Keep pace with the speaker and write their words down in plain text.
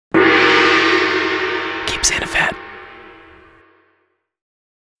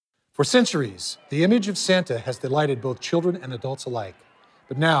For centuries, the image of Santa has delighted both children and adults alike.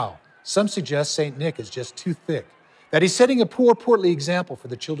 But now, some suggest St. Nick is just too thick, that he's setting a poor, portly example for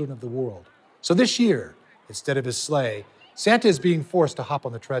the children of the world. So this year, instead of his sleigh, Santa is being forced to hop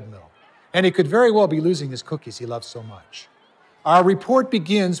on the treadmill. And he could very well be losing his cookies he loves so much. Our report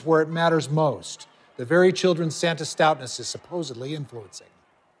begins where it matters most, the very children Santa's stoutness is supposedly influencing.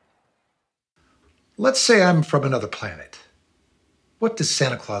 Let's say I'm from another planet. What does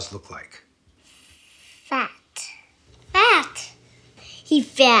Santa Claus look like? Fat. Fat. He's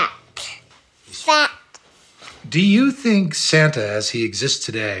fat. Fat. Do you think Santa, as he exists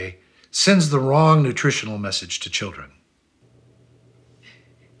today, sends the wrong nutritional message to children?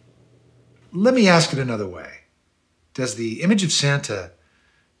 Let me ask it another way. Does the image of Santa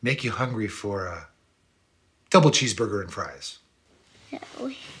make you hungry for a double cheeseburger and fries?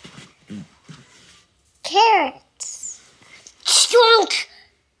 No. Carrots. Strong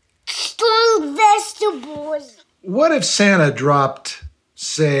vegetables. What if Santa dropped,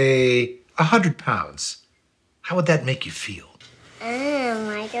 say, 100 pounds? How would that make you feel?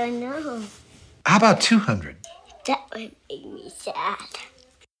 I don't know. How about 200? That would make me sad.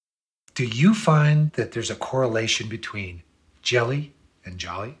 Do you find that there's a correlation between jelly and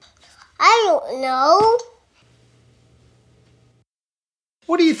jolly? I don't know.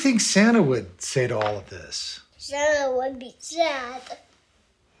 What do you think Santa would say to all of this? Santa would be sad.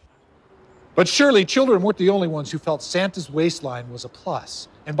 But surely children weren't the only ones who felt Santa's waistline was a plus.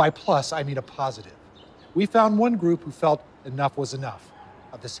 And by plus, I mean a positive. We found one group who felt enough was enough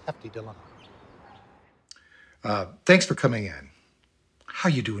of this hefty dilemma. Thanks for coming in. How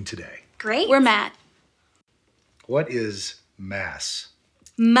you doing today? Great. We're mad. What is MASS?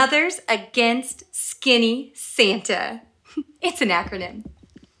 Mothers Against Skinny Santa. It's an acronym.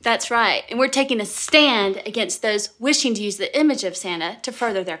 That's right. And we're taking a stand against those wishing to use the image of Santa to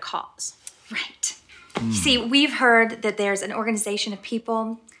further their cause. Right. You see, we've heard that there's an organization of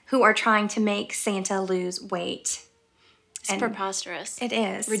people who are trying to make Santa lose weight. It's preposterous. It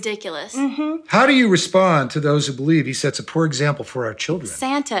is. Ridiculous. How do you respond to those who believe he sets a poor example for our children?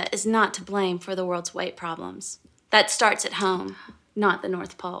 Santa is not to blame for the world's weight problems. That starts at home, not the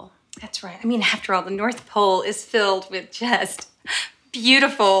North Pole. That's right. I mean, after all, the North Pole is filled with just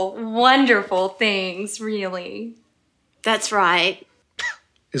beautiful, wonderful things, really. That's right.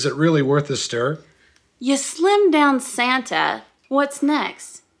 Is it really worth the stir? You slim down Santa, what's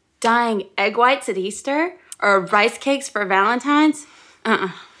next? Dyeing egg whites at Easter? Or rice cakes for Valentine's?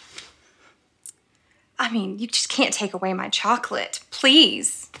 I mean, you just can't take away my chocolate,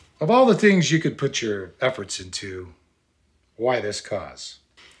 please. Of all the things you could put your efforts into, why this cause?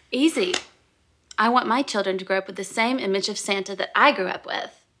 Easy. I want my children to grow up with the same image of Santa that I grew up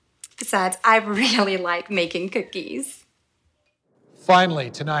with. Besides, I really like making cookies. Finally,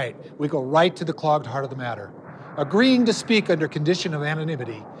 tonight, we go right to the clogged heart of the matter. Agreeing to speak under condition of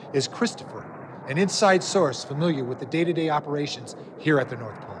anonymity is Christopher, an inside source familiar with the day-to-day operations here at the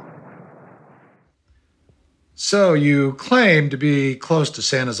North Pole. So you claim to be close to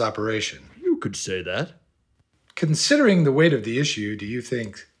Santa's operation. You could say that. Considering the weight of the issue, do you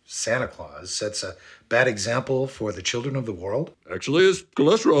think Santa Claus sets a bad example for the children of the world? Actually, his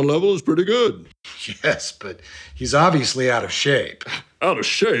cholesterol level is pretty good. Yes, but he's obviously out of shape. Out of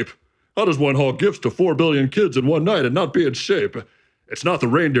shape? How does one haul gifts to 4 billion kids in one night and not be in shape? It's not the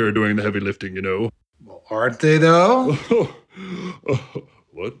reindeer doing the heavy lifting, you know. Well, aren't they, though?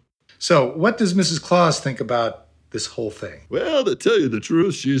 What? So, what does Mrs. Claus think about this whole thing? Well, to tell you the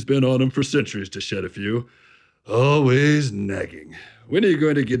truth, she's been on him for centuries, to shed a few. Always nagging. When are you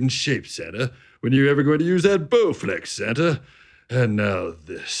going to get in shape, Santa? When are you ever going to use that Bowflex, Santa? And now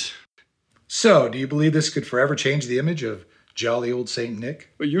this. So, do you believe this could forever change the image of jolly old St. Nick?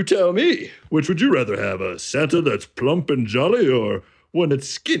 Well, you tell me. Which would you rather have, a Santa that's plump and jolly or one that's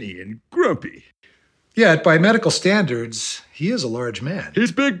skinny and grumpy? Yet, by medical standards, he is a large man.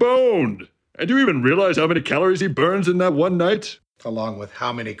 He's big boned. And do you even realize how many calories he burns in that one night? Along with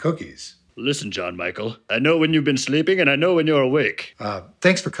how many cookies? Listen, John Michael, I know when you've been sleeping and I know when you're awake.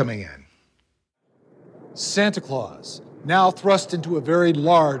 Thanks for coming in. Santa Claus, now thrust into a very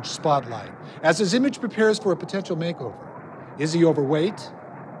large spotlight as his image prepares for a potential makeover. Is he overweight?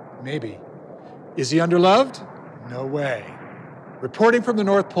 Maybe. Is he underloved? No way. Reporting from the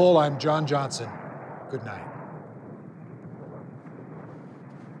North Pole, I'm John Johnson. Good night.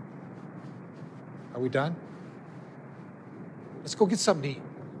 Are we done? Let's go get something to eat.